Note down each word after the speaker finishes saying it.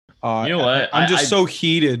You know what? I'm just so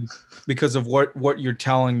heated because of what you're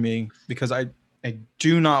telling me, because I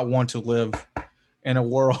do not want to live in a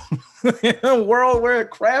world where a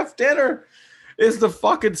Kraft Dinner is the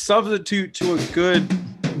fucking substitute to a good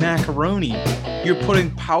macaroni. You're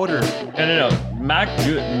putting powder. No.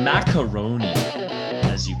 Macaroni,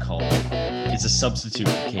 as you call it, is a substitute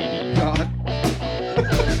for KD. God.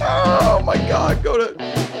 Oh my God! Go to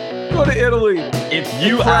Italy. If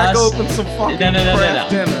you crack ask, open some fucking Kraft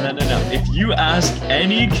Dinner. No. If you ask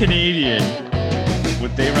any Canadian,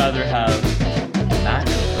 would they rather have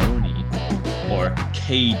macaroni or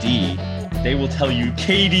KD? They will tell you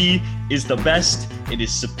KD is the best. It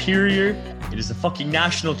is superior. It is a fucking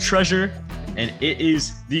national treasure, and it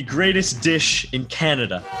is the greatest dish in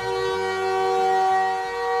Canada.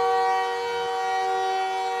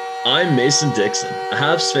 I'm Mason Dixon, a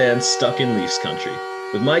Habs fan stuck in Leafs country,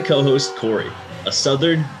 with my co-host Corey, a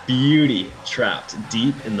Southern beauty trapped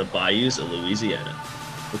deep in the bayous of Louisiana.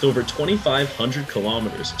 With over 2,500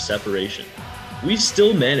 kilometers of separation, we've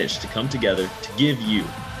still managed to come together to give you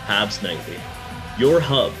Habs Nightly, your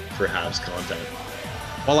hub for Habs content.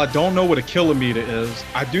 While I don't know what a kilometer is,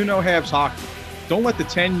 I do know Habs hockey. Don't let the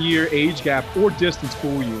 10-year age gap or distance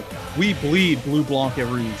fool you. We bleed Blue Blanc et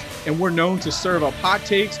Rouge, and we're known to serve up hot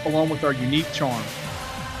takes along with our unique charm.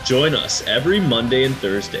 Join us every Monday and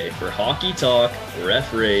Thursday for hockey talk,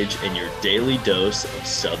 ref rage, and your daily dose of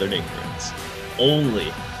Southern ignorance.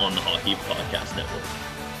 Only on the Hockey Podcast Network.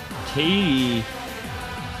 KD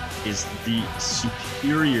is the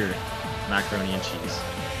superior macaroni and cheese.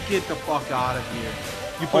 Get the fuck out of here.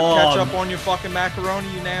 You put ketchup on your fucking macaroni,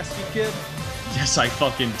 you nasty kid? Yes, I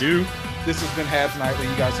fucking do. This has been Habs Nightly.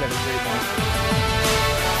 You guys have a great night.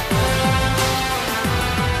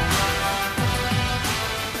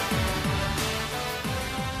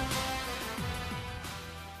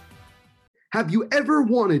 Have you ever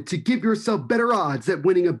wanted to give yourself better odds at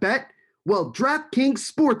winning a bet? Well, DraftKings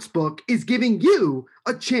Sportsbook is giving you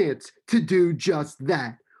a chance to do just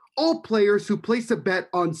that. All players who place a bet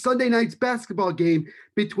on Sunday night's basketball game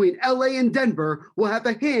between LA and Denver will have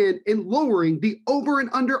a hand in lowering the over and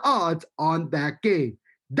under odds on that game.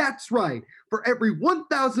 That's right. For every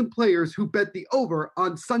 1,000 players who bet the over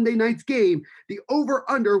on Sunday night's game, the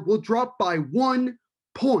over-under will drop by 1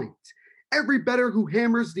 point. Every bettor who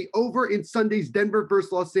hammers the over in Sunday's Denver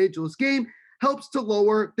versus Los Angeles game helps to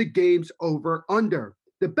lower the game's over-under.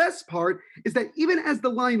 The best part is that even as the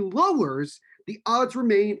line lowers, the odds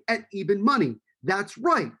remain at even money. That's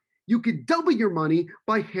right. You can double your money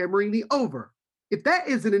by hammering the over. If that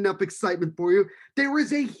isn't enough excitement for you, there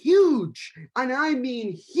is a huge, and I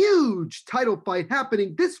mean huge, title fight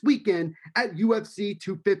happening this weekend at UFC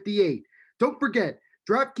 258. Don't forget,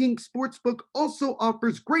 DraftKings Sportsbook also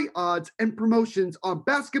offers great odds and promotions on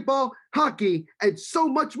basketball, hockey, and so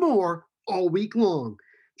much more all week long.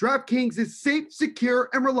 DraftKings is safe, secure,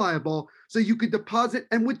 and reliable, so you can deposit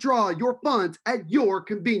and withdraw your funds at your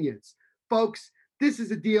convenience. Folks, this is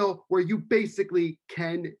a deal where you basically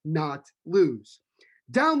cannot lose.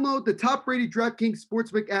 Download the top-rated DraftKings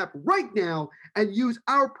Sportsbook app right now and use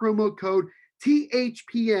our promo code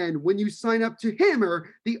THPN when you sign up to hammer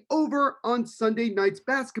the over on Sunday night's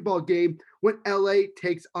basketball game when LA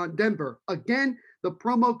takes on Denver. Again, the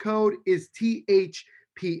promo code is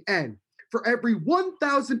THPN. For every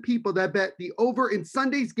 1,000 people that bet the over in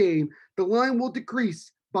Sunday's game, the line will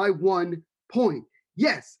decrease by 1 point.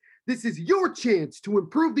 Yes, this is your chance to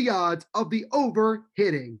improve the odds of the over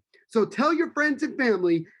hitting. So tell your friends and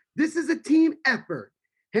family, this is a team effort.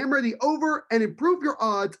 Hammer the over and improve your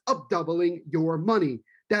odds of doubling your money.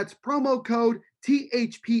 That's promo code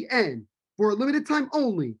THPN for a limited time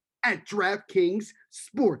only at DraftKings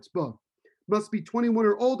Sportsbook. Must be 21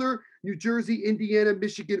 or older, New Jersey, Indiana,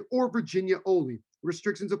 Michigan, or Virginia only.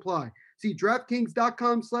 Restrictions apply. See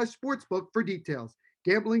DraftKings.com/sportsbook for details.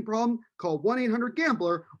 Gambling problem? Call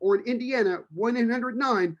 1-800-GAMBLER or in Indiana,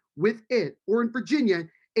 1-800-9-WITH-IT or in Virginia,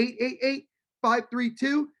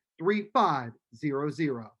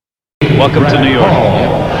 888-532-3500. Welcome to New York.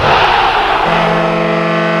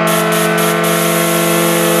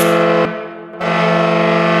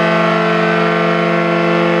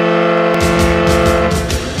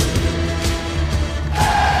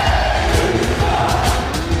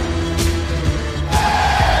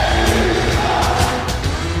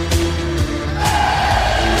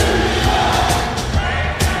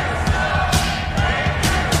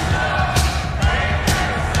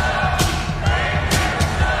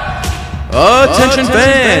 Attention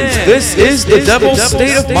fans, this is the Devil's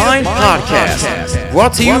State of Mind podcast,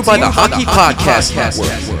 brought to you by the Hockey Podcast Network.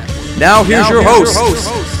 Now here's your host,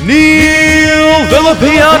 Neil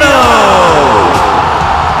Villapiano.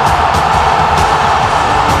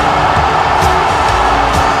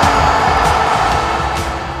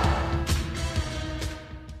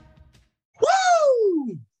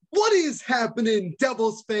 happening,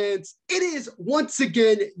 Devils fans? It is once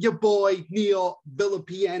again your boy, Neil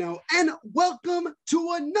Villapiano, and welcome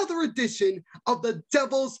to another edition of the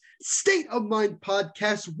Devils State of Mind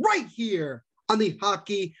podcast right here on the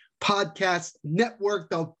Hockey Podcast Network,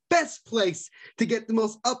 the best place to get the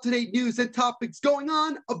most up-to-date news and topics going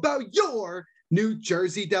on about your New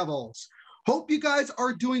Jersey Devils. Hope you guys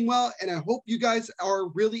are doing well, and I hope you guys are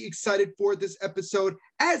really excited for this episode,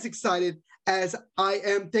 as excited as I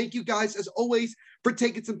am. Thank you guys, as always, for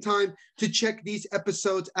taking some time to check these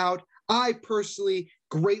episodes out. I personally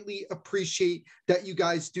greatly appreciate that you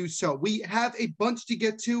guys do so. We have a bunch to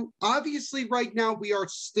get to. Obviously, right now, we are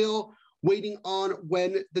still waiting on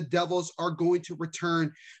when the Devils are going to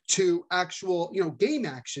return to actual, game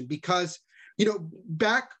action, because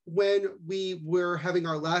back when we were having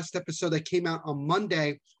our last episode that came out on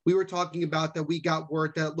Monday, we were talking about that we got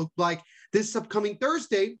word that it looked like this upcoming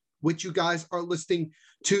Thursday, which you guys are listening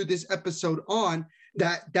to this episode on,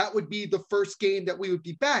 that would be the first game that we would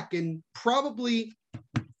be back. And probably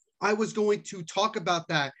I was going to talk about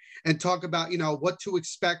that and talk about, what to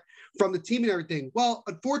expect from the team and everything. Well,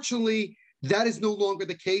 unfortunately, that is no longer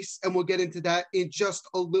the case, and we'll get into that in just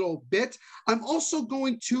a little bit. I'm also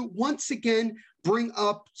going to once again bring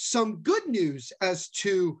up some good news as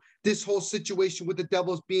to this whole situation with the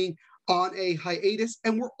Devils being on a hiatus,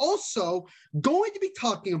 and we're also going to be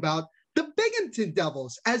talking about the Binghamton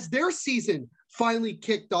Devils as their season finally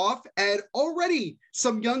kicked off, and already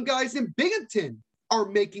some young guys in Binghamton are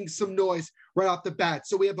making some noise right off the bat.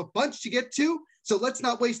 So we have a bunch to get to, so let's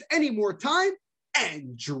not waste any more time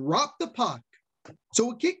and drop the puck. So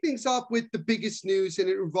we'll kick things off with the biggest news, and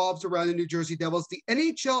it revolves around the New Jersey Devils. The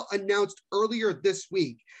NHL announced earlier this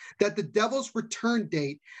week that the Devils' return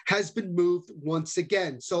date has been moved once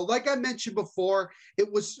again. So like I mentioned before,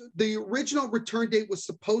 it was the original return date was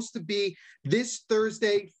supposed to be this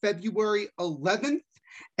Thursday, February 11th.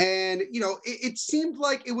 And, it seemed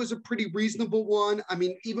like it was a pretty reasonable one. I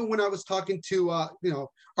mean, even when I was talking to,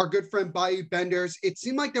 our good friend Bayou Benders, it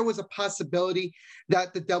seemed like there was a possibility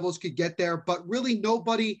that the Devils could get there, but really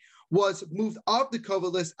nobody was moved off the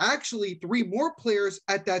COVID list. Actually, 3 more players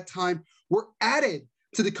at that time were added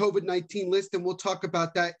to the COVID-19 list, and we'll talk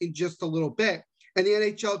about that in just a little bit. And the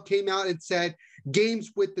NHL came out and said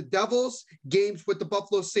games with the Devils, games with the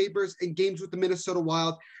Buffalo Sabres, and games with the Minnesota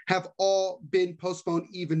Wild have all been postponed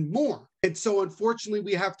even more. And so, unfortunately,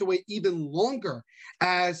 we have to wait even longer,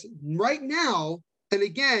 as right now, and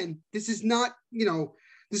again, this is not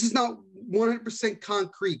 100%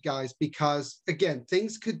 concrete, guys, because, again,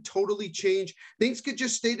 things could totally change. Things could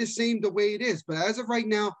just stay the same the way it is. But as of right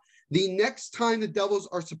now, the next time the Devils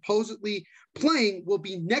are supposedly playing will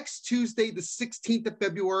be next Tuesday, the 16th of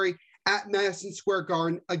February at Madison Square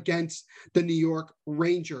Garden against the New York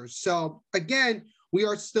Rangers. So again, we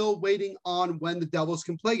are still waiting on when the Devils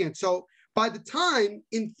can play again. So by the time,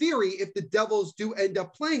 in theory, if the Devils do end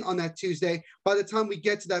up playing on that Tuesday, by the time we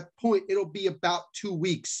get to that point, it'll be about 2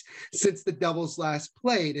 weeks since the Devils last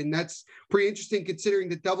played. And that's pretty interesting considering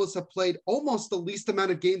the Devils have played almost the least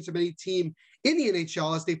amount of games of any team in the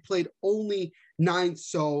NHL, as they played only 9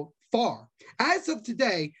 so far. As of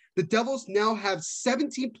today, the Devils now have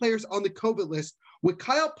 17 players on the COVID list, with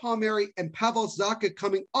Kyle Palmieri and Pavel Zacha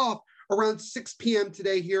coming off around 6 p.m.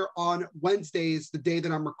 today here on Wednesday, is the day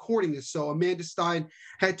that I'm recording this. So Amanda Stein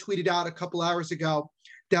had tweeted out a couple hours ago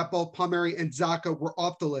that both Palmieri and Zacha were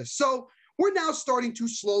off the list. So we're now starting to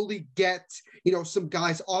slowly get, some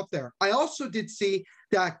guys off there. I also did see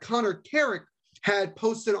that Connor Carrick had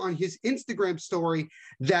posted on his Instagram story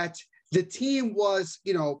that the team was,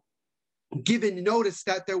 given notice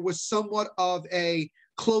that there was somewhat of a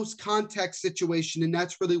close contact situation, and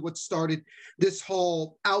that's really what started this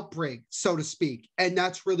whole outbreak, so to speak. And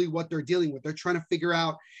that's really what they're dealing with. They're trying to figure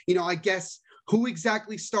out, I guess, who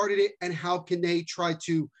exactly started it and how can they try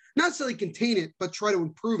to not necessarily contain it, but try to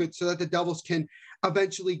improve it so that the Devils can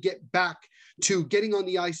eventually get back to getting on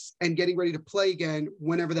the ice and getting ready to play again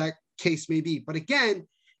whenever that case may be. But again,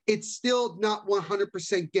 it's still not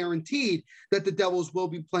 100% guaranteed that the Devils will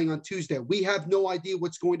be playing on Tuesday. We have no idea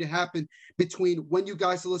what's going to happen between when you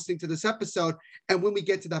guys are listening to this episode and when we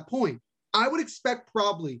get to that point. I would expect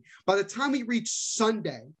probably by the time we reach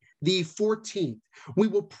Sunday, the 14th, we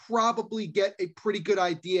will probably get a pretty good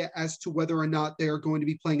idea as to whether or not they are going to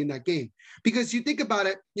be playing in that game. Because you think about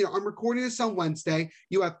it, I'm recording this on Wednesday.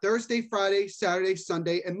 You have Thursday, Friday, Saturday,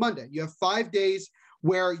 Sunday, and Monday. You have 5 days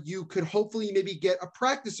where you could hopefully maybe get a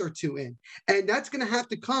practice or 2 in. And that's going to have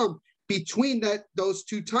to come between those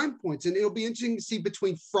 2 time points. And it'll be interesting to see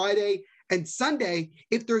between Friday and Sunday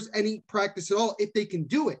if there's any practice at all, if they can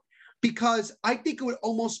do it. because I think it would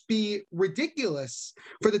almost be ridiculous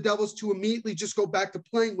for the Devils to immediately just go back to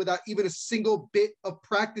playing without even a single bit of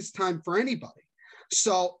practice time for anybody.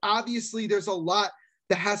 So obviously there's a lot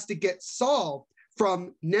that has to get solved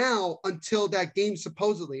from now until that game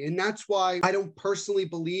supposedly. And that's why I don't personally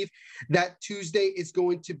believe that Tuesday is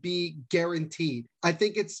going to be guaranteed. I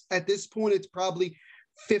think it's at this point, it's probably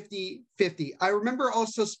 50-50. I remember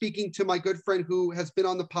also speaking to my good friend who has been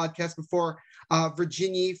on the podcast before,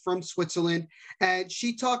 Virginie from Switzerland, and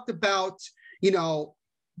she talked about,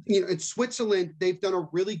 in Switzerland, they've done a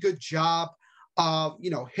really good job of,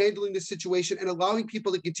 handling the situation and allowing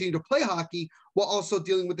people to continue to play hockey while also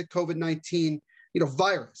dealing with the COVID-19,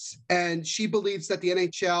 virus. And she believes that the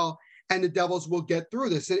NHL and the Devils will get through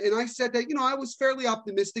this. And I said that, I was fairly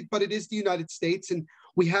optimistic, but it is the United States, and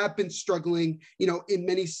we have been struggling, in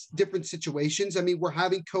many different situations. I mean, we're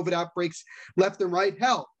having COVID outbreaks left and right.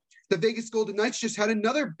 Hell, the Vegas Golden Knights just had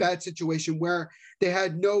another bad situation where they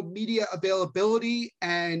had no media availability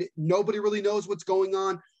and nobody really knows what's going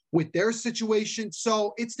on with their situation.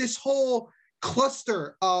 So it's this whole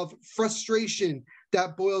cluster of frustration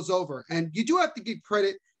that boils over. And you do have to give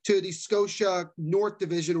credit to the Scotia North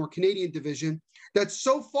Division or Canadian Division that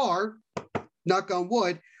so far, knock on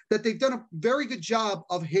wood, that they've done a very good job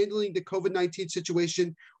of handling the COVID-19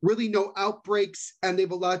 situation, really no outbreaks, and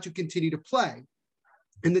they've allowed to continue to play.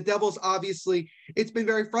 And the Devils, obviously, it's been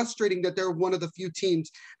very frustrating that they're one of the few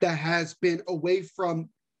teams that has been away from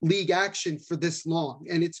league action for this long.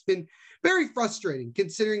 And it's been very frustrating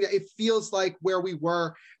considering that it feels like where we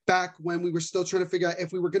were back when we were still trying to figure out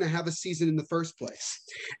if we were going to have a season in the first place.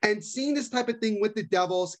 And seeing this type of thing with the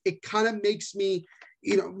Devils, it kind of makes me,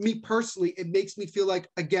 me personally, it makes me feel like,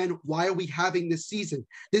 again, why are we having this season?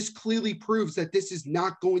 This clearly proves that this is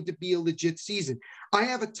not going to be a legit season. I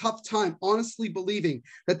have a tough time honestly believing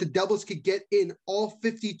that the Devils could get in all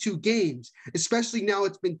 52 games, especially now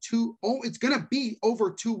it's going to be over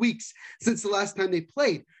 2 weeks since the last time they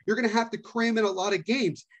played. You're going to have to cram in a lot of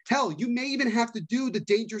games. Hell, you may even have to do the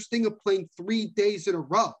dangerous thing of playing 3 days in a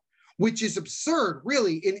row, which is absurd,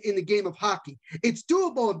 really, in the game of hockey. It's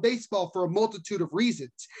doable in baseball for a multitude of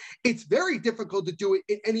reasons. It's very difficult to do it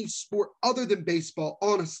in any sport other than baseball,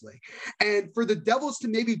 honestly. And for the Devils to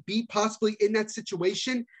maybe be possibly in that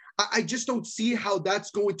situation, I just don't see how that's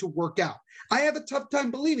going to work out. I have a tough time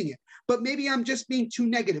believing it, but maybe I'm just being too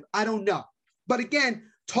negative. I don't know. But again,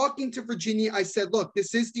 talking to Virginia, I said, look,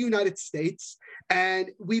 this is the United States, and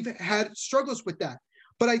we've had struggles with that.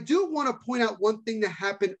 But I do want to point out one thing that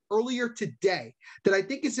happened earlier today that I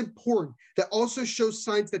think is important, that also shows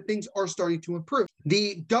signs that things are starting to improve.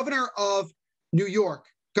 The governor of New York,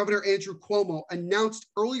 Governor Andrew Cuomo, announced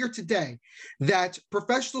earlier today that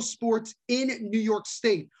professional sports in New York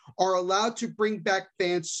State are allowed to bring back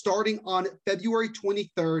fans starting on February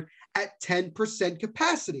 23rd at 10%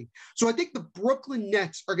 capacity. So I think the Brooklyn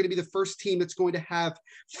Nets are going to be the first team that's going to have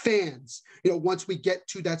fans, once we get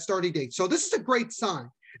to that starting date. So this is a great sign.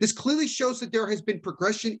 This clearly shows that there has been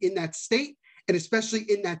progression in that state and especially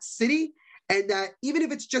in that city. And that even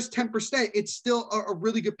if it's just 10%, it's still a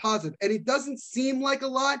really good positive. And it doesn't seem like a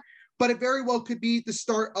lot, but it very well could be the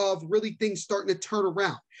start of really things starting to turn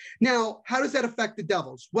around. Now, how does that affect the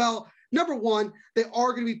Devils? Well, number one, they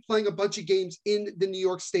are going to be playing a bunch of games in the New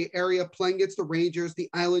York State area, playing against the Rangers, the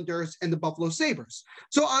Islanders, and the Buffalo Sabres.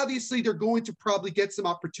 So obviously, they're going to probably get some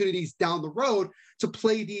opportunities down the road to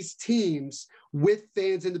play these teams with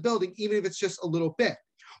fans in the building, even if it's just a little bit.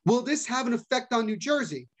 Will this have an effect on New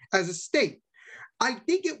Jersey as a state? I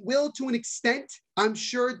think it will to an extent. I'm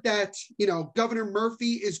sure that, Governor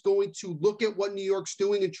Murphy is going to look at what New York's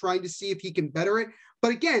doing and trying to see if he can better it.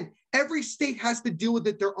 But again, every state has to deal with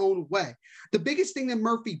it their own way. The biggest thing that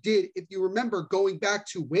Murphy did, if you remember, going back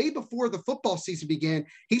to way before the football season began,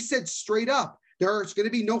 he said straight up, there's going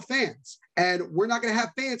to be no fans. And we're not going to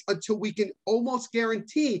have fans until we can almost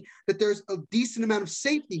guarantee that there's a decent amount of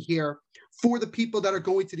safety here for the people that are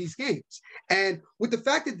going to these games. And with the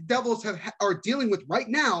fact that the Devils are dealing with right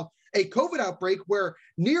now a COVID outbreak where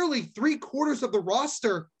nearly 3/4 of the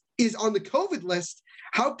roster is on the COVID list,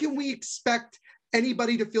 how can we expect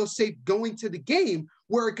anybody to feel safe going to the game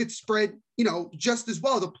where it could spread, just as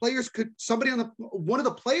well? The players could, one of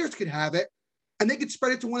the players could have it, and they could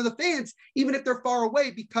spread it to one of the fans, even if they're far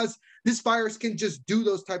away, because this virus can just do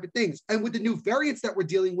those type of things. And with the new variants that we're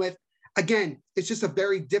dealing with, again, it's just a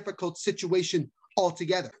very difficult situation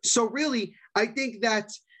altogether. So really, I think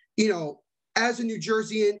that, as a New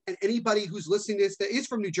Jerseyan and anybody who's listening to this that is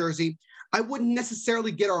from New Jersey, I wouldn't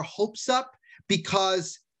necessarily get our hopes up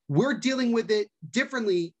because we're dealing with it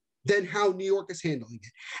differently than how New York is handling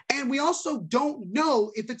it. And we also don't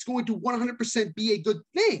know if it's going to 100% be a good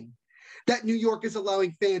thing. that New York is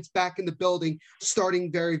allowing fans back in the building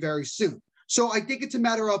starting very, very soon. So I think it's a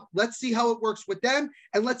matter of let's see how it works with them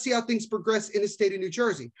and let's see how things progress in the state of New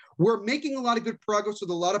Jersey. We're making a lot of good progress with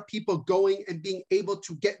a lot of people going and being able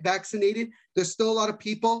to get vaccinated. There's still a lot of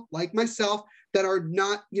people like myself that are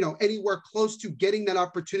not, anywhere close to getting that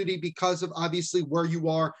opportunity because of obviously where you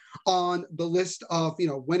are on the list of,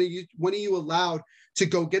 when are you allowed to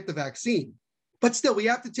go get the vaccine. But still, we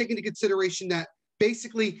have to take into consideration that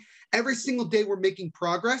basically every single day we're making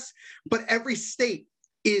progress, but every state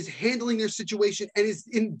is handling their situation and is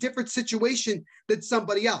in different situation than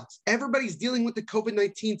somebody else. Everybody's dealing with the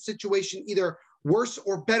COVID-19 situation either worse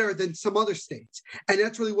or better than some other states. And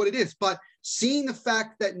that's really what it is. But seeing the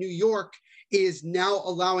fact that New York is now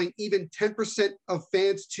allowing even 10% of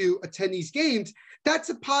fans to attend these games, that's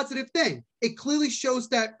a positive thing. It clearly shows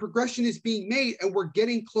that progression is being made and we're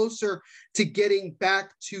getting closer to getting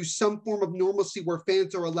back to some form of normalcy where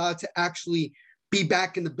fans are allowed to actually be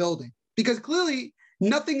back in the building. Because clearly,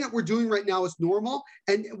 nothing that we're doing right now is normal.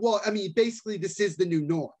 And basically this is the new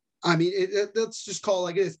norm. Let's just call it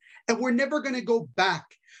like it is. And we're never going to go back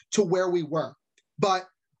to where we were. But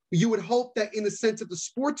you would hope that in the sense of the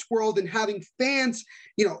sports world and having fans,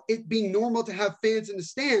 it being normal to have fans in the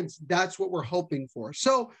stands, that's what we're hoping for.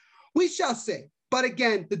 So we shall see. But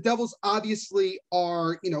again, the Devils obviously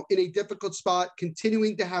are, in a difficult spot,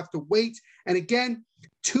 continuing to have to wait. And again,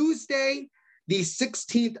 Tuesday, the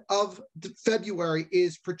 16th of February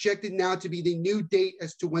is projected now to be the new date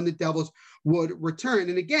as to when the Devils would return.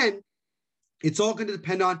 And again, it's all going to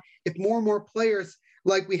depend on if more and more players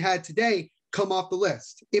like we had today come off the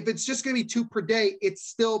list. If it's just going to be 2 per day, it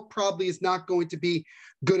still probably is not going to be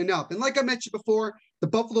good enough. And like I mentioned before, the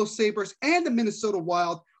Buffalo Sabres and the Minnesota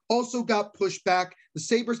Wild also got pushed back. The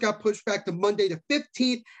Sabres got pushed back to Monday the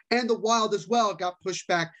 15th, and the Wild as well got pushed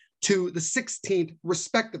back to the 16th,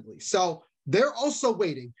 respectively. So they're also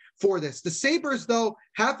waiting for this. The Sabres, though,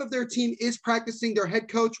 half of their team is practicing. Their head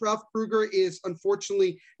coach, Ralph Krueger, is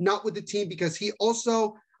unfortunately not with the team because he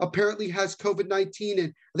also apparently has COVID-19,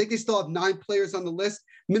 and I think they still have 9 players on the list.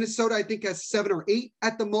 Minnesota, I think, has 7 or 8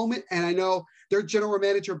 at the moment, and I know their general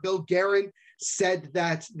manager, Bill Guerin, said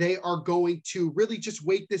that they are going to really just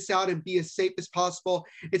wait this out and be as safe as possible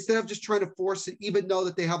instead of just trying to force it, even though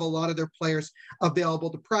that they have a lot of their players available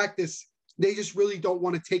to practice. They just really don't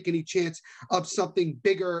want to take any chance of something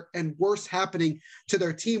bigger and worse happening to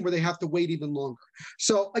their team where they have to wait even longer.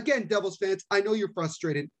 So again, Devils fans, I know you're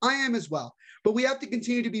frustrated. I am as well. But we have to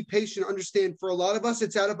continue to be patient, understand for a lot of us,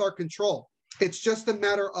 it's out of our control. It's just a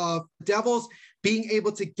matter of Devils being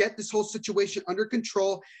able to get this whole situation under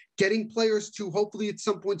control, getting players to hopefully at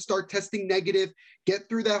some point start testing negative, get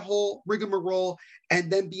through that whole rigmarole,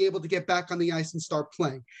 and then be able to get back on the ice and start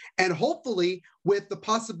playing. And hopefully with the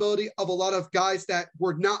possibility of a lot of guys that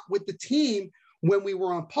were not with the team when we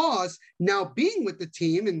were on pause, now being with the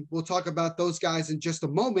team, and we'll talk about those guys in just a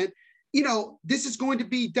moment, this is going to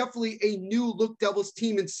be definitely a new look Devils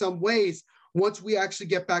team in some ways once we actually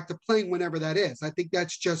get back to playing whenever that is. I think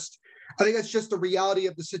that's just the reality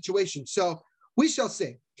of the situation. So we shall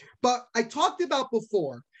see. But I talked about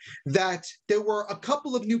before that there were a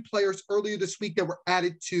couple of new players earlier this week that were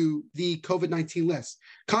added to the COVID-19 list.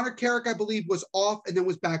 Connor Carrick, I believe, was off and then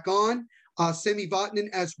was back on. Sami Vatanen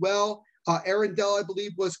as well. Aaron Dell, I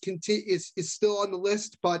believe, is still on the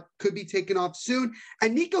list, but could be taken off soon.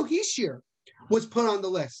 And Nico Hischier was put on the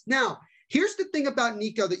list. Now, here's the thing about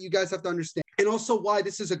Nico that you guys have to understand, and also why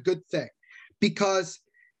this is a good thing, because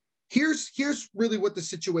here's really what the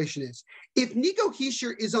situation is. If Nico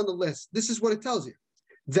Hischier is on the list, this is what it tells you,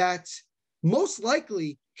 that most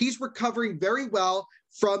likely he's recovering very well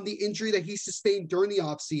from the injury that he sustained during the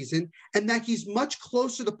offseason, and that he's much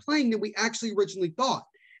closer to playing than we actually originally thought.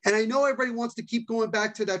 And I know everybody wants to keep going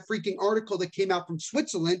back to that freaking article that came out from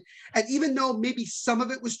Switzerland. And even though maybe some of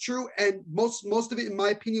it was true and most of it, in my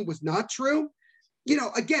opinion, was not true,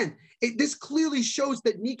 again, this clearly shows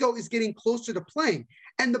that Nico is getting closer to playing.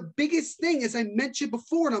 And the biggest thing, as I mentioned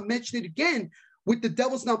before, and I'll mention it again, with the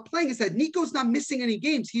Devils not playing, is that Nico's not missing any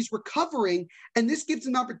games. He's recovering, and this gives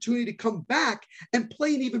him an opportunity to come back and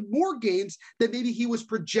play in even more games than maybe he was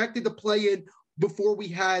projected to play in before we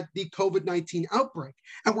had the COVID-19 outbreak.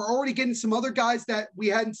 And we're already getting some other guys that we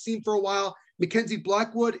hadn't seen for a while. Mackenzie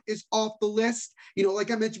Blackwood is off the list. Like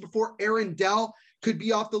I mentioned before, Aaron Dell could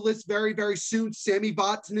be off the list very, very soon. Sami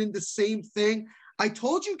Vatanen, the same thing. I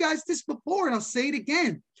told you guys this before, and I'll say it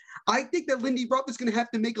again. I think that Lindy Ruff is going to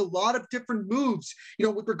have to make a lot of different moves,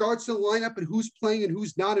 with regards to the lineup and who's playing and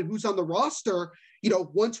who's not and who's on the roster,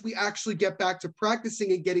 once we actually get back to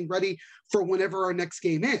practicing and getting ready for whenever our next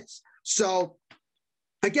game is. So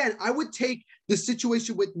again, I would take the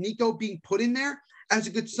situation with Nico being put in there as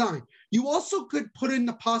a good sign. You also could put in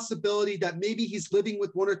the possibility that maybe he's living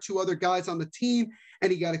with one or two other guys on the team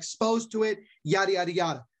and he got exposed to it, yada, yada,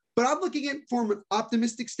 yada. But I'm looking at it from an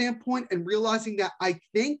optimistic standpoint and realizing that I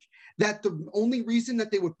think that the only reason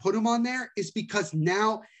that they would put him on there is because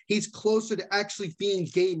now he's closer to actually being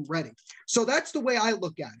game ready. So that's the way I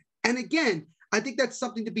look at it. And again, I think that's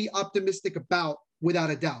something to be optimistic about without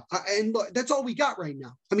a doubt. And look, that's all we got right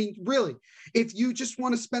now. I mean, really, if you just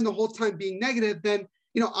want to spend the whole time being negative, then,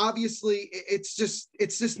 obviously it's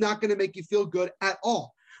just not going to make you feel good at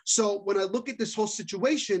all. So when I look at this whole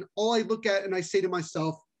situation, all I look at and I say to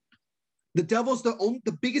myself, the Devils,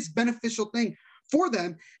 the biggest beneficial thing for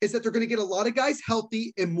them is that they're going to get a lot of guys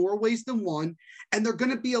healthy in more ways than one, and they're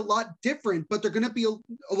going to be a lot different, but they're going to be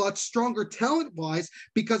a lot stronger talent-wise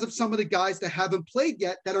because of some of the guys that haven't played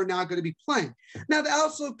yet that are now going to be playing. Now, that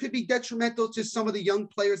also could be detrimental to some of the young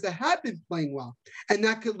players that have been playing well, and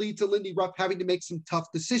that could lead to Lindy Ruff having to make some tough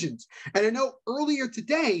decisions. And I know earlier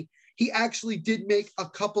today, he actually did make a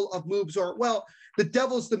couple of moves, the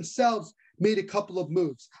Devils themselves made a couple of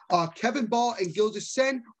moves. Kevin Ball and Gilgeous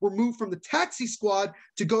Sen were moved from the taxi squad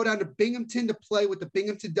to go down to Binghamton to play with the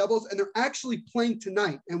Binghamton Devils, and they're actually playing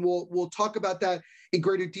tonight. And we'll talk about that in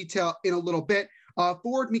greater detail in a little bit.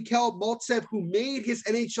 Forward Mikhail Maltsev, who made his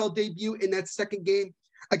NHL debut in that second game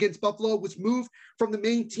against Buffalo, was moved from the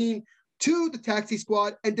main team to the taxi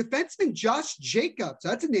squad. And defenseman Josh Jacobs,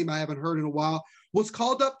 that's a name I haven't heard in a while, was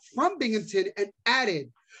called up from Binghamton and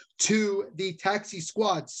added to the taxi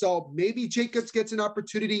squad. So maybe Jacobs gets an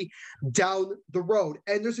opportunity down the road.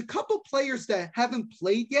 And there's a couple players that haven't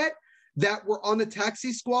played yet that were on the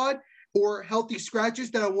taxi squad or healthy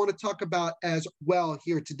scratches that I want to talk about as well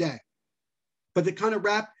here today. But to kind of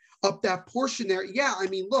wrap up that portion there,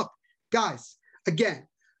 look, guys, again,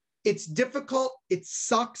 it's difficult. It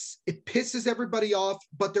sucks. It pisses everybody off,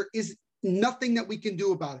 but there is nothing that we can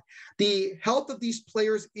do about it. The health of these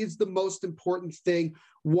players is the most important thing,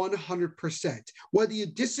 100%. Whether you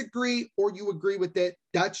disagree or you agree with it,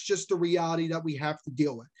 that's just the reality that we have to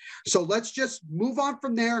deal with. So let's just move on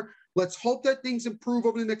from there. Let's hope that things improve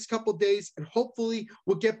over the next couple of days, and hopefully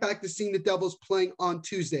we'll get back to seeing the Devils playing on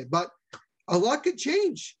Tuesday. But a lot could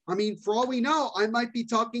change. I mean, for all we know, I might be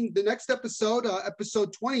talking the next episode,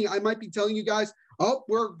 episode 20, I might be telling you guys,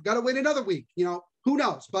 we're got to wait another week. Who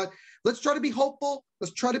knows? But let's try to be hopeful.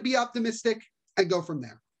 Let's try to be optimistic and go from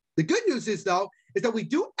there. The good news is, though, is that we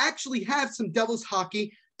do actually have some Devils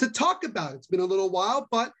hockey to talk about. It's been a little while,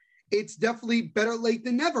 but it's definitely better late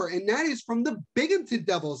than never. And that is from the Binghamton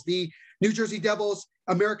Devils, the New Jersey Devils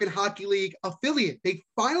American Hockey League affiliate. They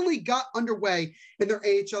finally got underway in their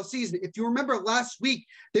AHL season. If you remember last week,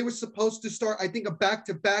 they were supposed to start, I think, a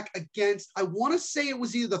back-to-back against, I want to say it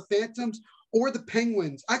was either the Phantoms or the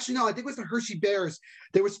Penguins. Actually, no, I think it was the Hershey Bears.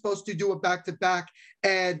 They were supposed to do a back-to-back,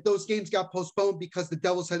 and those games got postponed because the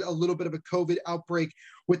Devils had a little bit of a COVID outbreak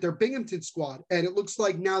with their Binghamton squad. And it looks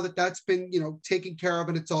like now that that's been, taken care of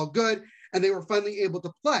and it's all good, and they were finally able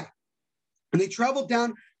to play. And they traveled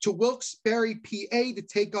down to Wilkes-Barre, PA to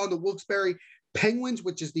take on the Wilkes-Barre Penguins,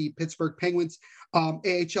 which is the Pittsburgh Penguins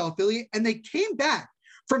AHL affiliate. And they came back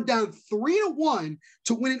from down 3-1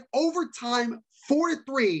 to win in overtime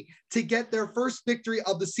 4-3 to get their first victory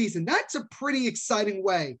of the season. That's a pretty exciting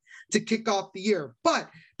way to kick off the year. But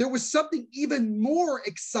there was something even more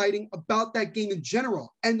exciting about that game in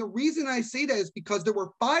general. And the reason I say that is because there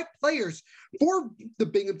were 5 players for the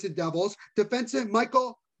Binghamton Devils: defenseman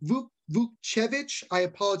Michael Vukcevic, I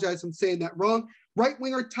apologize, I'm saying that wrong, right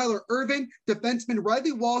winger Tyler Irvin, defenseman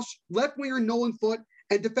Riley Walsh, left winger Nolan Foote,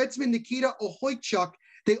 and defenseman Nikita Ohoychuk.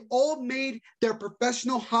 They all made their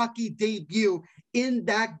professional hockey debut in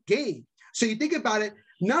that game. So you think about it,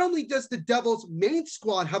 not only does the Devils main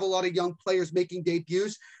squad have a lot of young players making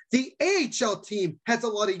debuts, the AHL team has a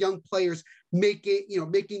lot of young players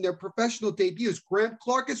making their professional debuts. Graham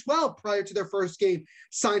Clark as well, prior to their first game,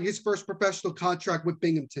 signed his first professional contract with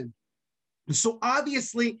Binghamton. So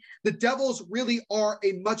obviously, the Devils really are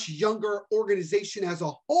a much younger organization as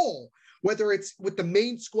a whole, whether it's with the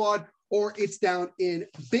main squad or it's down in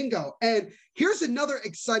Bingo. And here's another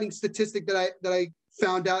exciting statistic that I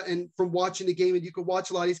found out and from watching the game, and you can watch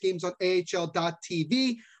a lot of these games on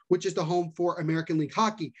AHL.TV, which is the home for American League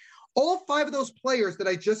Hockey. All 5 of those players that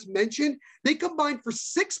I just mentioned, they combined for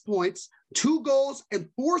 6 points, 2 goals, and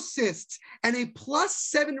 4 assists, and a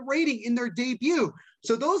 +7 rating in their debut.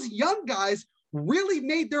 So those young guys really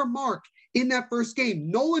made their mark in that first game.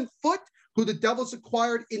 Nolan Foote, who the Devils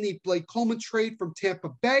acquired in the Blake Coleman trade from Tampa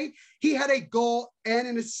Bay, he had a goal and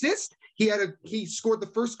an assist. He scored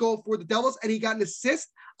the first goal for the Devils, and he got an assist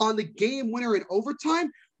on the game winner in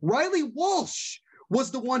overtime. Riley Walsh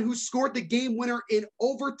was the one who scored the game winner in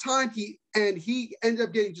overtime. He ended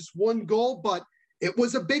up getting just one goal, but it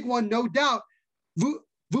was a big one, no doubt.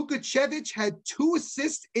 Vukocevic had 2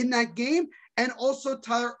 assists in that game, and also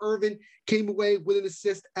Tyler Irvin came away with an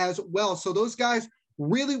assist as well. So those guys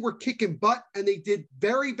really were kicking butt, and they did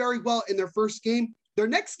very, very well in their first game. Their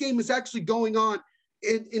next game is actually going on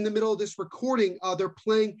in the middle of this recording. They're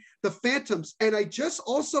playing the Phantoms. And I just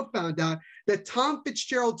also found out that Tom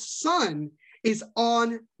Fitzgerald's son is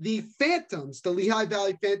on the Phantoms, the Lehigh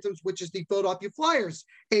Valley Phantoms, which is the Philadelphia Flyers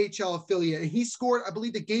AHL affiliate. And he scored, I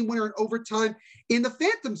believe, the game winner in overtime in the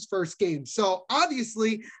Phantoms' first game. So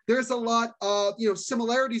obviously there's a lot of,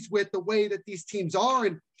 similarities with the way that these teams are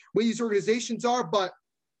and way these organizations are. But,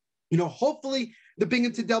 hopefully the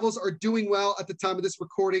Binghamton Devils are doing well at the time of this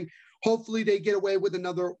recording. Hopefully they get away with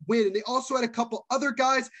another win. And they also had a couple other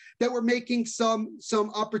guys that were making some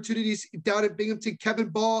opportunities down in Binghamton. Kevin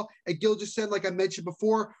Ball and Gilgeous-Sen, like I mentioned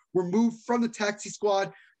before, were moved from the taxi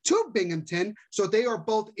squad to Binghamton. So they are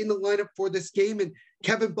both in the lineup for this game. And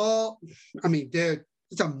Kevin Ball, dude,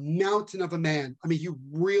 it's a mountain of a man. He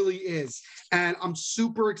really is. And I'm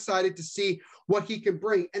super excited to see what he can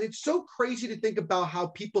bring. And it's so crazy to think about how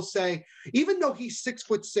people say, even though he's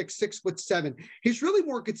 6'6", 6'7", he's really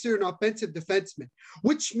more considered an offensive defenseman,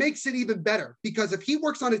 which makes it even better, because if he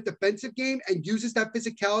works on his defensive game and uses that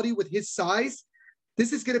physicality with his size,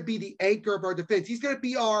 this is going to be the anchor of our defense. He's going to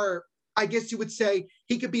be our, I guess you would say,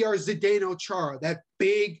 he could be our Zdeno Chara, that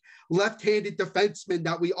big left-handed defenseman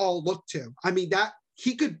that we all look to. That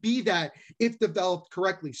he could be that if developed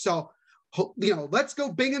correctly. So, let's go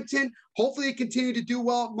Binghamton. Hopefully they continue to do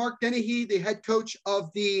well. Mark Dennehy, the head coach of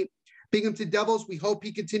the Binghamton Devils, we hope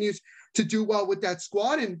he continues to do well with that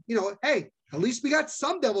squad. And, hey, at least we got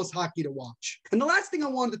some Devils hockey to watch. And the last thing I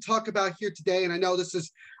wanted to talk about here today, and I know this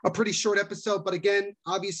is a pretty short episode, but again,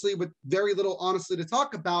 obviously with very little honestly to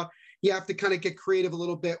talk about, you have to kind of get creative a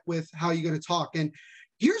little bit with how you're going to talk. And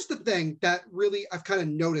here's the thing that really I've kind of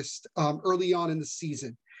noticed early on in the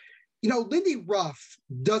season. Lindy Ruff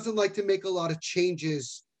doesn't like to make a lot of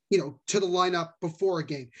changes, to the lineup before a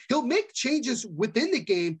game. He'll make changes within the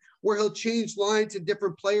game where he'll change lines and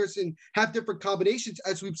different players and have different combinations,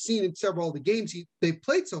 as we've seen in several of the games they've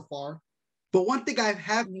played so far. But one thing I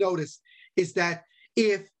have noticed is that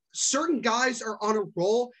if certain guys are on a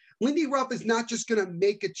roll, Lindy Ruff is not just going to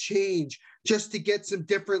make a change just to get some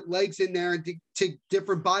different legs in there and to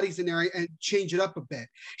different bodies in there and change it up a bit.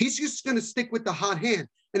 He's just going to stick with the hot hand.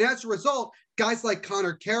 And as a result, guys like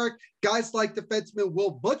Connor Carrick, guys like defenseman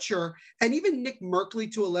Will Butcher, and even Nick Merkley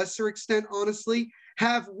to a lesser extent, honestly,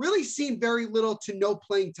 have really seen very little to no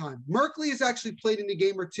playing time. Merkley has actually played in a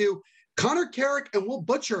game or two. Connor Carrick and Will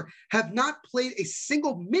Butcher have not played a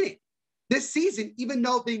single minute this season, even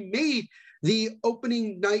though they made the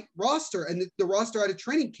opening night roster and the roster at a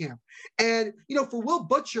training camp. And, for Will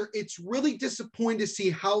Butcher, it's really disappointing to see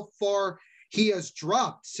how far he has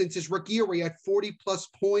dropped since his rookie year, where he had 40-plus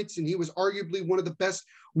points, and he was arguably one of the best,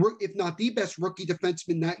 if not the best, rookie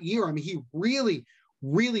defenseman that year. He really,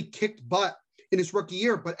 really kicked butt in his rookie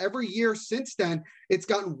year. But every year since then, it's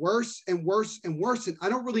gotten worse and worse and worse. And I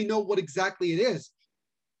don't really know what exactly it is.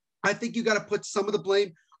 I think you got to put some of the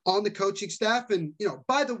blame on the coaching staff. And,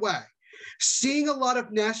 by the way, seeing a lot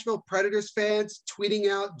of Nashville Predators fans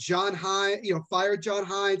tweeting out John Hynes, fire John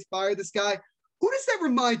Hynes, fire this guy. Who does that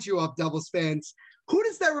remind you of, Devils fans? Who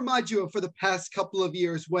does that remind you of for the past couple of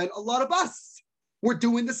years when a lot of us were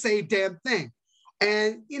doing the same damn thing?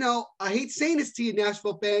 And, I hate saying this to you,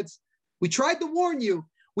 Nashville fans. We tried to warn you.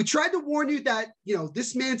 We tried to warn you that,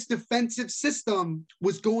 this man's defensive system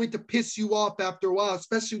was going to piss you off after a while,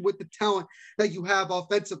 especially with the talent that you have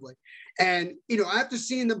offensively. And, after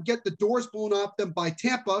seeing them get the doors blown off them by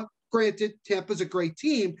Tampa, granted, Tampa's a great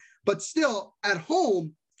team, but still at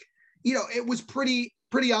home, it was pretty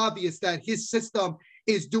obvious that his system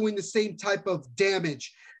is doing the same type of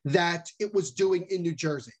damage that it was doing in New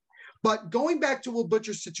Jersey. But going back to Will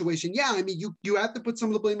Butcher's situation, you have to put some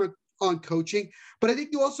of the blame on coaching, but I think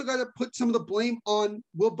you also got to put some of the blame on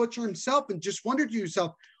Will Butcher himself and just wonder to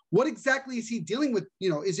yourself, what exactly is he dealing with?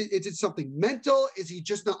 Is it something mental? Is he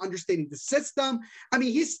just not understanding the system?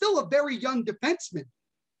 He's still a very young defenseman.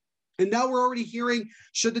 And now we're already hearing,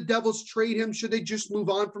 should the Devils trade him? Should they just move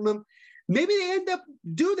on from him? Maybe they end up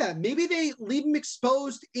do that. Maybe they leave him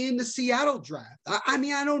exposed in the Seattle draft. I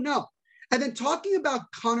don't know. And then talking about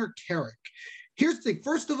Connor Carrick, here's the thing.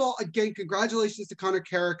 First of all, again, congratulations to Connor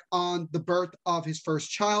Carrick on the birth of his first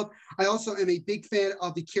child. I also am a big fan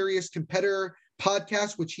of the Curious Competitor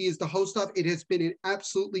podcast, which he is the host of. It has been an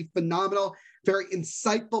absolutely phenomenal, very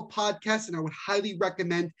insightful podcast, and I would highly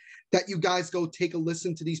recommend that you guys go take a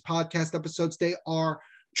listen to these podcast episodes. They are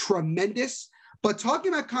tremendous. But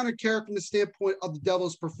talking about Connor Carrick from the standpoint of the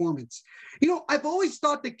Devils' performance, I've always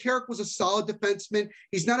thought that Carrick was a solid defenseman.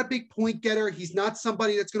 He's not a big point getter. He's not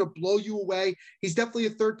somebody that's going to blow you away. He's definitely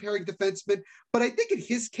a third-pairing defenseman. But I think in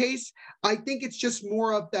his case, I think it's just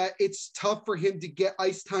more of that it's tough for him to get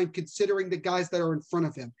ice time considering the guys that are in front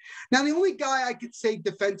of him. Now, the only guy I could say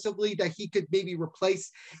defensively that he could maybe replace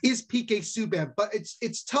is PK Subban. But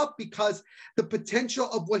it's tough because the potential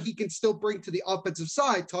of what he can still bring to the offensive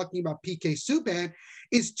side, talking about PK Subban,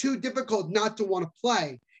 is too difficult not to want to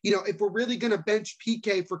play. If we're really going to bench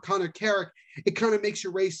PK for Connor Carrick, it kind of makes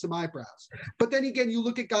you raise some eyebrows. But then again, you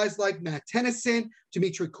look at guys like Matt Tennyson,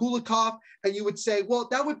 Dmitry Kulikov, and you would say, well,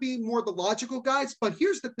 that would be more the logical guys. But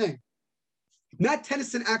here's the thing. Matt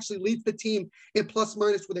Tennyson actually leads the team in plus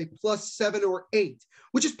minus with a +7 or 8,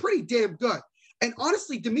 which is pretty damn good. And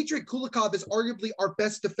honestly, Dmitry Kulikov is arguably our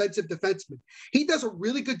best defensive defenseman. He does a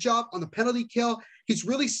really good job on the penalty kill. He's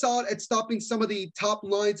really solid at stopping some of the top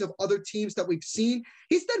lines of other teams that we've seen.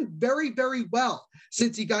 He's done very, very well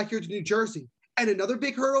since he got here to New Jersey. And another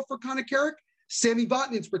big hurdle for Connor Carrick, Sami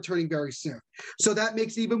Vatanen's returning very soon. So that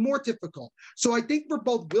makes it even more difficult. So I think for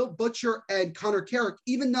both Will Butcher and Connor Carrick,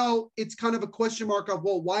 even though it's kind of a question mark of,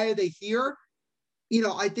 well, why are they here?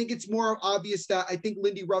 I think it's more obvious that I think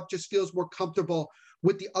Lindy Ruff just feels more comfortable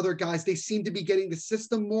with the other guys. They seem to be getting the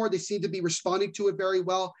system more. They seem to be responding to it very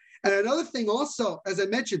well. And another thing also, as I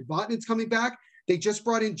mentioned, Vatanen's coming back. They just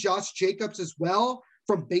brought in Josh Jacobs as well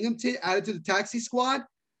from Binghamton, added to the taxi squad.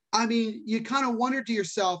 I mean, you kind of wonder to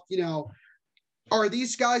yourself, are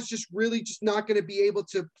these guys just really just not going to be able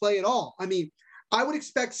to play at all? I mean, I would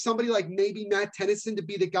expect somebody like maybe Matt Tennyson to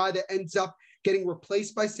be the guy that ends up getting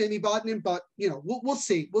replaced by Sami Vatanen, but we'll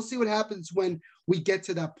see. We'll see what happens when we get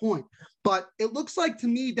to that point. But it looks like to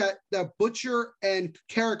me that Butcher and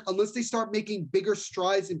Carrick, unless they start making bigger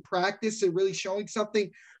strides in practice and really showing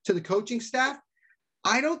something to the coaching staff,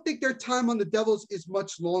 I don't think their time on the Devils is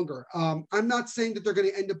much longer. I'm not saying that they're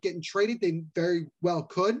going to end up getting traded. They very well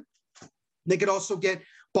could. They could also get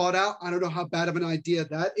bought out. I don't know how bad of an idea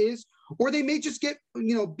that is. Or they may just get,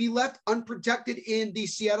 be left unprotected in the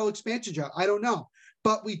Seattle expansion job. I don't know.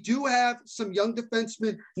 But we do have some young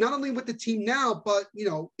defensemen, not only with the team now, but,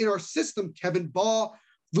 in our system, Kevin Ball,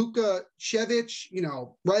 Vukacevic,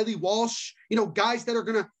 Riley Walsh, guys that are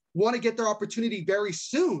going to want to get their opportunity very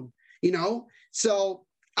soon, So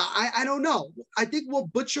I don't know. I think Will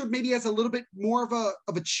Butcher maybe has a little bit more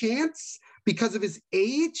of a chance because of his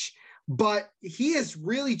age. But he has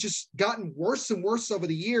really just gotten worse and worse over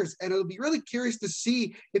the years. And it'll be really curious to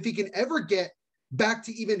see if he can ever get back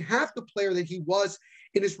to even half the player that he was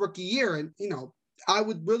in his rookie year. And, I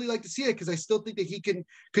would really like to see it because I still think that he can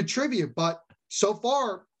contribute. But so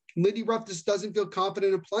far, Lindy Ruff just doesn't feel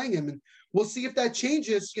confident in playing him. And we'll see if that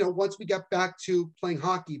changes, once we get back to playing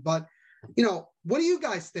hockey. But, what do you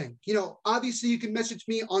guys think? Obviously you can message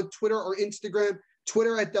me on Twitter or Instagram,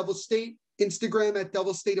 Twitter at Devil State, Instagram at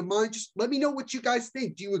Devil State of Mind. Just let me know what you guys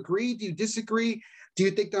think. Do you agree? Do you disagree? Do you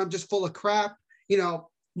think that I'm just full of crap?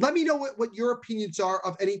 Let me know what your opinions are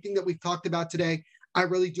of anything that we've talked about today. I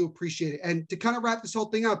really do appreciate it. And to kind of wrap this whole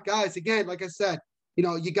thing up, guys, again, like I said,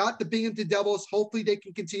 you got the Binghamton Devils. Hopefully they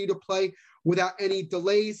can continue to play without any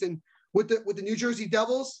delays. And with the New Jersey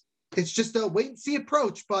Devils, it's just a wait and see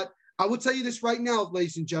approach. But I will tell you this right now,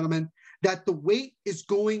 ladies and gentlemen, that the wait is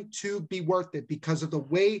going to be worth it because of the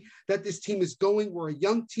way that this team is going. We're a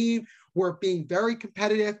young team. We're being very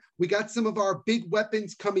competitive. We got some of our big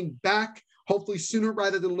weapons coming back, hopefully sooner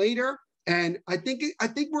rather than later. And I think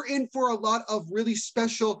we're in for a lot of really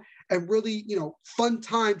special and really, fun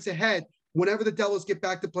times ahead whenever the Devils get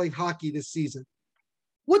back to playing hockey this season.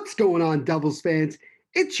 What's going on, Devils fans?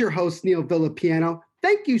 It's your host, Neil Villapiano.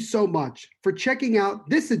 Thank you so much for checking out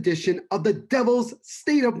this edition of the Devil's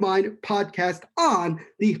State of Mind podcast on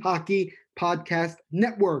the Hockey Podcast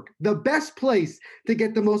Network, the best place to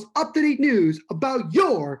get the most up-to-date news about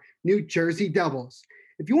your New Jersey Devils.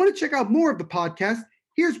 If you want to check out more of the podcast,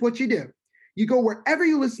 here's what you do. You go wherever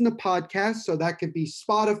you listen to podcasts, so that could be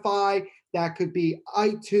Spotify, that could be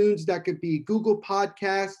iTunes, that could be Google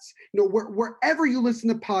Podcasts, wherever you listen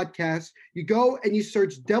to podcasts, you go and you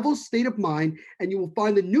search Devil's State of Mind, and you will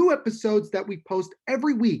find the new episodes that we post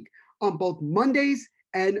every week on both Mondays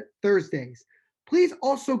and Thursdays. Please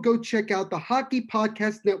also go check out the Hockey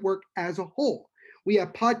Podcast Network as a whole. We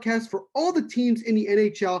have podcasts for all the teams in the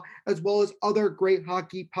NHL, as well as other great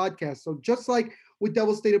hockey podcasts. So just like with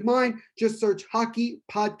Devil State of Mind, just search Hockey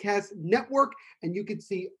Podcast Network, and you can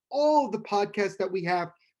see all of the podcasts that we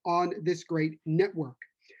have on this great network.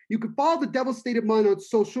 You can follow the Devil State of Mind on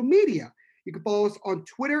social media. You can follow us on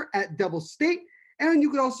Twitter at Devil State, and you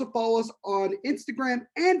can also follow us on Instagram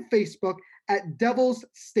and Facebook at Devil's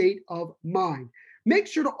State of Mind. Make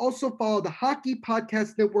sure to also follow the Hockey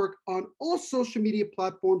Podcast Network on all social media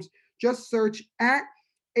platforms. Just search at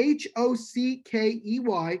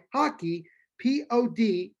HOCKEY, Hockey,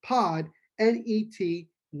 POD, Pod, NET,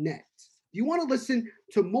 Net. If you want to listen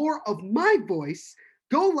to more of my voice,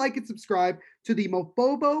 go like and subscribe to the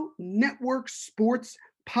Mofobo Network Sports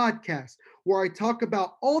Podcast, where I talk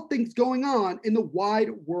about all things going on in the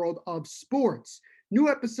wide world of sports. New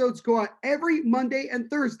episodes go out every Monday and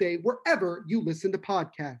Thursday, wherever you listen to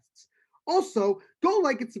podcasts. Also, go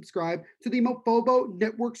like and subscribe to the Mofobo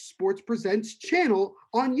Network Sports Presents channel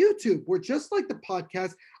on YouTube, where just like the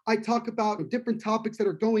podcast, I talk about different topics that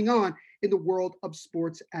are going on in the world of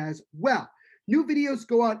sports as well. New videos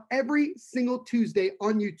go out every single Tuesday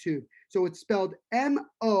on YouTube. So it's spelled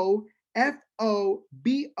MOFOBO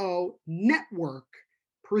Network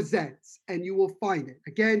Presents, and you will find it.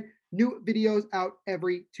 Again, new videos out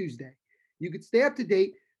every Tuesday. You can stay up to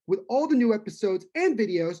date with all the new episodes and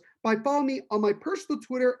videos by following me on my personal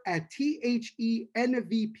Twitter at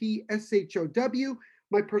THENVPSHOW,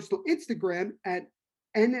 my personal Instagram at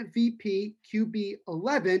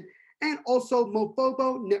NVPQB11, and also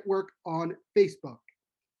Mofobo Network on Facebook.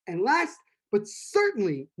 And last, but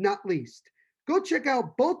certainly not least, go check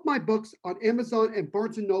out both my books on Amazon and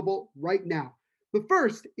Barnes & Noble right now. The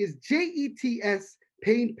first is JETS,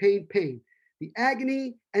 Pain, Pain, Pain, the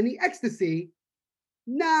agony and the ecstasy,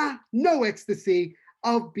 no ecstasy,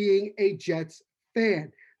 of being a Jets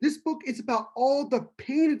fan. This book is about all the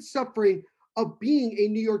pain and suffering of being a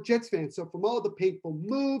New York Jets fan. So from all the painful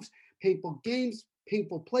moves, painful games,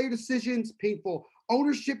 painful player decisions, painful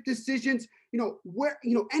ownership decisions,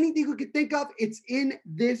 anything you could think of, it's in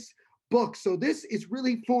this book. So this is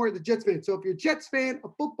really for the Jets fan. So if you're a Jets fan, a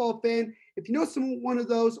football fan, if you know one of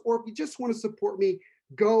those, or if you just want to support me,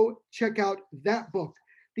 go check out that book.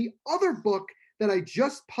 The other book that I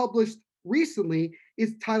just published recently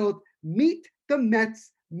is titled Meet the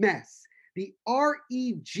Mets Mess, the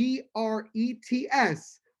REGRETS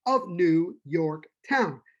of New York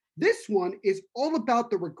Town. This one is all about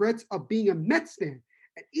the regrets of being a Mets fan.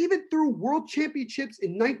 And even through world championships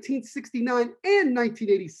in 1969 and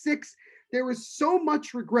 1986, there was so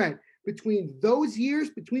much regret between those years,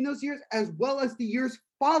 as well as the years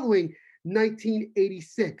following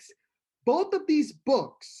 1986. Both of these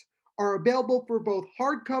books are available for both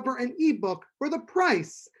hardcover and ebook for the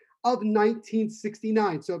price of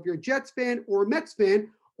 $19.69. So if you're a Jets fan or a Mets fan,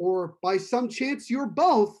 or by some chance you're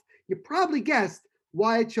both, you probably guessed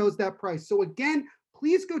why I chose that price. So again,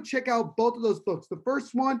 please go check out both of those books. The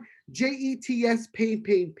first one, JETS, Pain,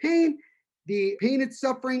 Pain, Pain, the pain and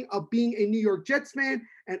suffering of being a New York Jets fan,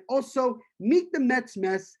 and also Meet the Mets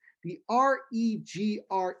Mess, the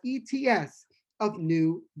REGRETS of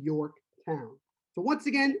New York Town. So once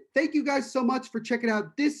again, thank you guys so much for checking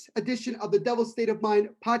out this edition of the Devil State of Mind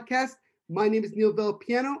podcast. My name is Neil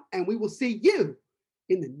Villapiano, and we will see you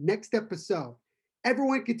in the next episode.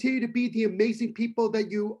 Everyone continue to be the amazing people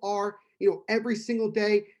that you are, every single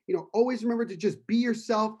day. Always remember to just be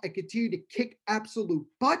yourself and continue to kick absolute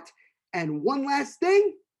butt. And one last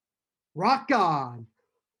thing, rock on.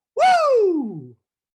 Woo!